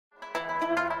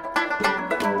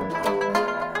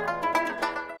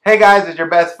Hey guys, it's your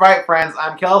best fight friends.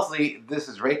 I'm Kelsey. This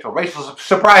is Rachel. Rachel's a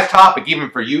surprise topic even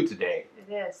for you today.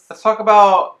 It is. Let's talk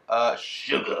about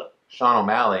Suga, Sean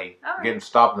O'Malley, getting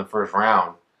stopped in the first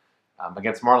round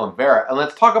against Marlon Vera. And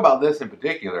let's talk about this in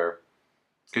particular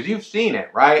because you've seen it,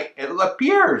 right? It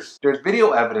appears there's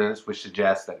video evidence which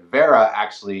suggests that Vera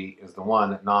actually is the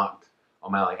one that knocked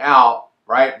O'Malley out,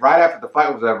 right? Right after the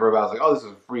fight was over, I was like, oh, this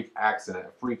is a freak accident,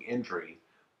 a freak injury.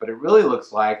 But it really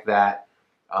looks like that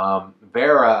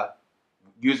Vera,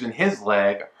 using his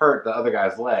leg, hurt the other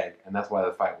guy's leg, and that's why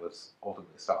the fight was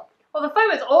ultimately stopped. Well, the fight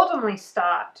was ultimately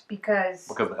stopped because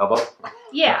of the elbow?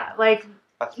 Yeah, like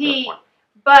that's a fair point.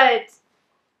 But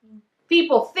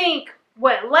people think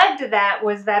what led to that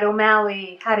was that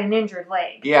O'Malley had an injured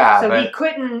leg. Yeah,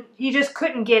 so he just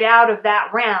couldn't get out of that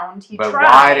round. He tried.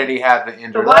 Why did he have the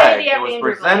injured leg? It was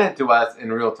presented to us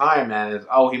in real time as,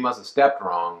 oh, he must have stepped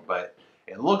wrong, but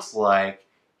it looks like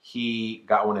he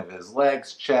got one of his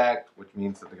legs checked, which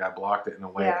means that the guy blocked it in a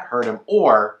way that hurt him,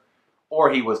 or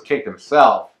he was kicked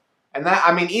himself. And that,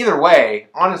 I mean, either way,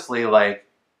 honestly, like,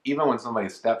 even when somebody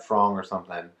steps wrong or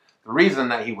something, the reason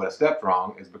that he would have stepped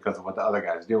wrong is because of what the other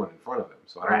guy's doing in front of him.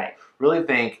 So I don't really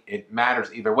think it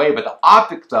matters either way, but the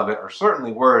optics of it are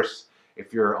certainly worse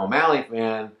if you're an O'Malley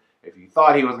fan. If you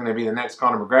thought he was going to be the next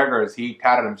Conor McGregor, as he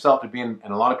touted himself to be, and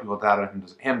a lot of people touted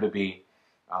him to be,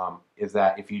 is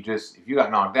that if you got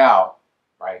knocked out,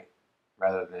 right,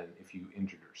 rather than if you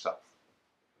injured yourself.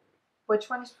 Which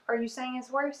one are you saying is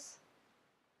worse?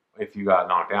 If you got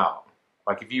knocked out.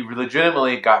 Like if you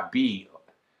legitimately got beat.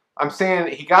 I'm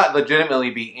saying he got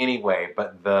legitimately beat anyway,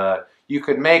 but you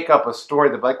could make up a story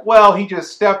that like, well, he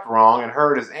just stepped wrong and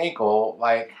hurt his ankle,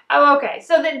 like. Oh, okay.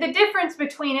 So the difference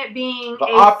between it being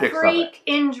a freak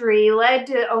injury led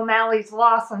to O'Malley's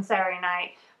loss on Saturday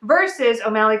night versus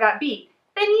O'Malley got beat.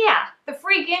 Then yeah, the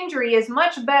freak injury is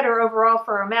much better overall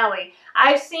for O'Malley.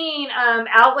 I've seen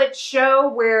outlets show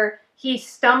where he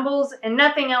stumbles and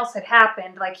nothing else had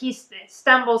happened. Like he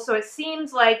stumbles, so it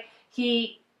seems like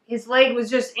his leg was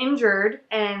just injured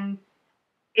and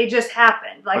it just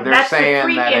happened. Like that's the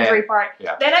freak injury part.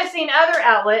 Yeah. Then I've seen other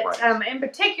outlets. In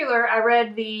particular, I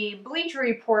read the Bleacher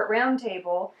Report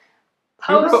Roundtable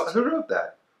post. Who wrote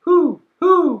that? Who?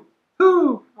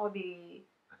 Well, the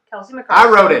Kelsey McCarthy. I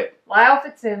wrote it. Lyle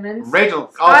Fitzsimmons. Rachel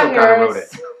also kind of wrote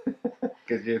it.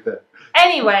 Because you're the.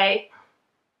 Anyway,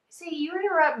 see, you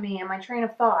interrupt me in my train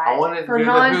of thought. I wanted to for do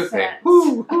nonsense. The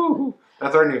who thing.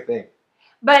 That's our new thing.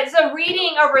 But so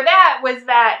reading over that was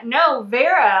that no,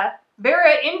 Vera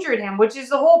injured him, which is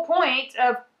the whole point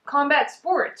of combat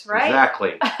sports, right?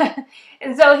 Exactly.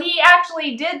 And so he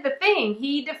actually did the thing.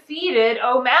 He defeated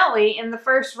O'Malley in the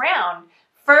first round.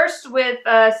 First with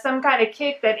some kind of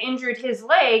kick that injured his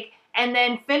leg, and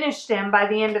then finished him by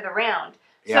the end of the round.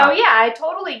 Yeah. So yeah, I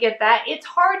totally get that. It's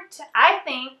hard to, I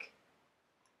think,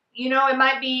 you know, it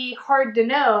might be hard to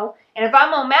know. And if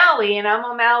I'm O'Malley and I'm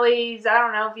O'Malley's, I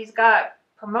don't know if he's got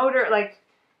promoter, like,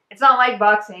 it's not like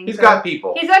boxing. He's got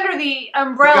people. He's under the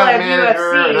umbrella of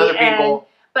UFC. And other people.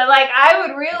 But like, I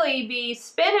would really be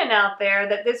spinning out there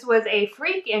that this was a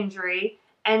freak injury,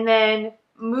 and then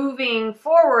moving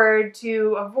forward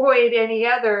to avoid any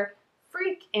other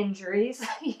freak injuries,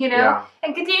 you know,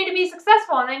 and continue to be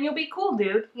successful, and then you'll be cool,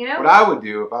 dude, you know? What I would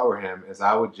do if I were him is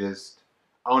I would just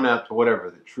own up to whatever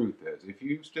the truth is. If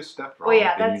you just stepped wrong,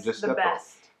 then you just stepped wrong.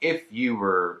 If you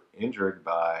were injured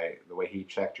by the way he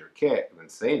checked your kick, then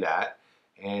say that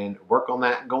and work on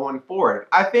that going forward.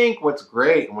 I think what's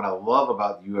great and what I love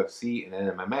about the UFC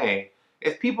and MMA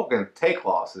is people can take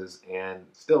losses and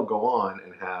still go on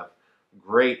and have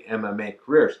great MMA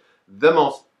careers. The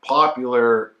most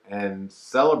popular and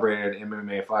celebrated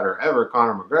MMA fighter ever,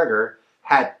 Conor McGregor,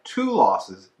 had 2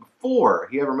 losses before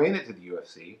he ever made it to the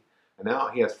UFC, and now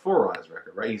he has 4 on his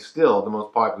record, right? He's still the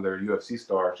most popular UFC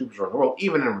star, superstar in the world,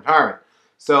 even in retirement.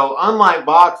 So unlike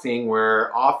boxing,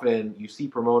 where often you see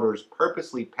promoters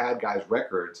purposely pad guys'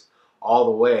 records all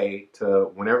the way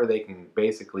to whenever they can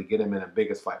basically get him in the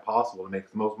biggest fight possible to make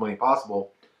the most money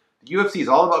possible, the UFC is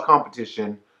all about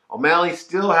competition. O'Malley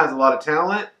still has a lot of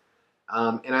talent,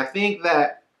 and I think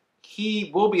that he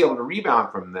will be able to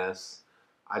rebound from this.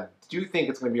 I do think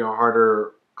it's going to be a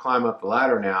harder climb up the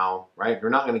ladder now, right? You're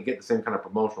not going to get the same kind of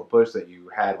promotional push that you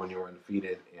had when you were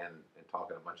undefeated and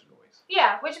talking a bunch of noise.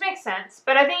 Yeah, which makes sense.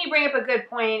 But I think you bring up a good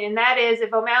point, and that is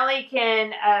if O'Malley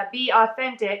can be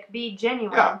authentic, be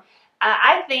genuine,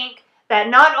 I think that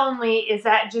not only is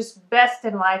that just best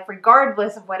in life,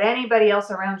 regardless of what anybody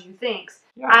else around you thinks,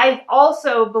 I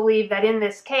also believe that in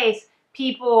this case,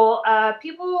 people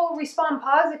respond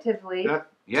positively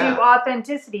to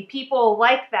authenticity. People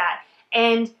like that.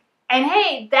 And And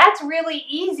hey, that's really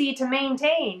easy to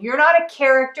maintain. You're not a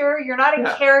character. You're not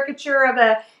a caricature of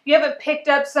you haven't picked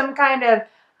up some kind of,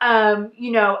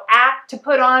 act to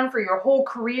put on for your whole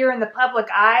career in the public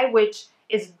eye, which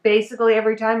is basically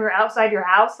every time you're outside your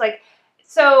house.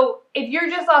 So if you're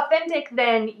just authentic,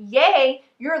 then yay,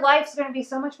 your life's going to be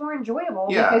so much more enjoyable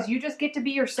because you just get to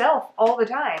be yourself all the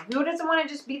time. Who doesn't want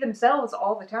to just be themselves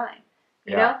all the time?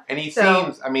 You know? And he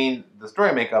seems, the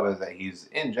story makeup is that he's,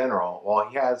 in general, while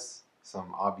he has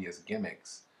some obvious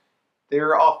gimmicks,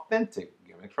 they're authentic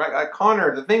gimmicks, right? Like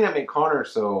Connor, the thing that made Connor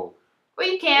so... Well,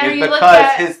 you can. Is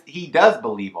because he does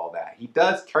believe all that. He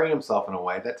does carry himself in a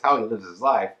way. That's how he lives his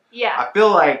life. Yeah. I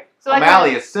feel like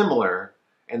O'Malley is similar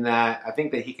in that I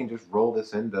think that he can just roll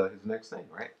this into his next thing,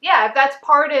 right? Yeah, if that's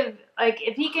part of,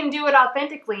 if he can do it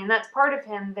authentically and that's part of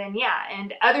him, then yeah.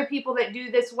 And other people that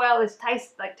do this well is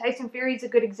Tyson Fury's a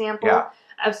good example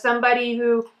of somebody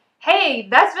who, hey,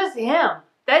 that's just him.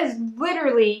 That is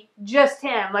literally just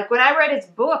him. Like, when I read his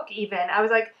book even, I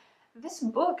was like, this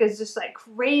book is just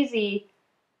crazy.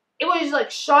 It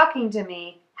was shocking to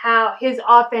me how his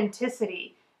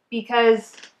authenticity,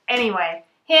 because anyway,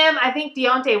 him, I think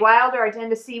Deontay Wilder, I tend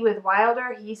to see with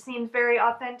Wilder, he seemed very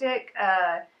authentic.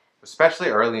 Especially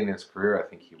early in his career, I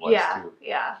think he was too.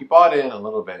 Yeah. He bought in a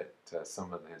little bit to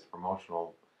some of his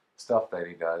promotional stuff that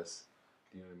he does.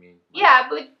 You know what I mean? Yeah,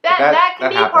 but that can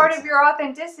be happens. Part of your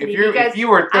authenticity. If you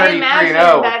were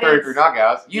 33-0 with 33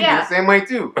 knockouts, you'd be the same way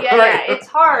too. Yeah, it's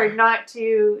hard not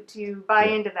to buy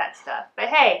into that stuff. But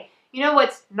hey, you know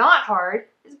what's not hard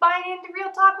is buying into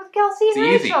Real Talk with Kelsey and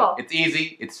Rachel. It's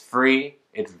easy. It's free.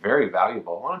 It's very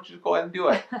valuable. Why don't you just go ahead and do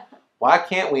it? Why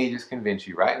can't we just convince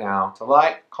you right now to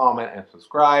like, comment, and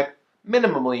subscribe?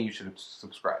 Minimally, you should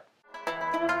subscribe.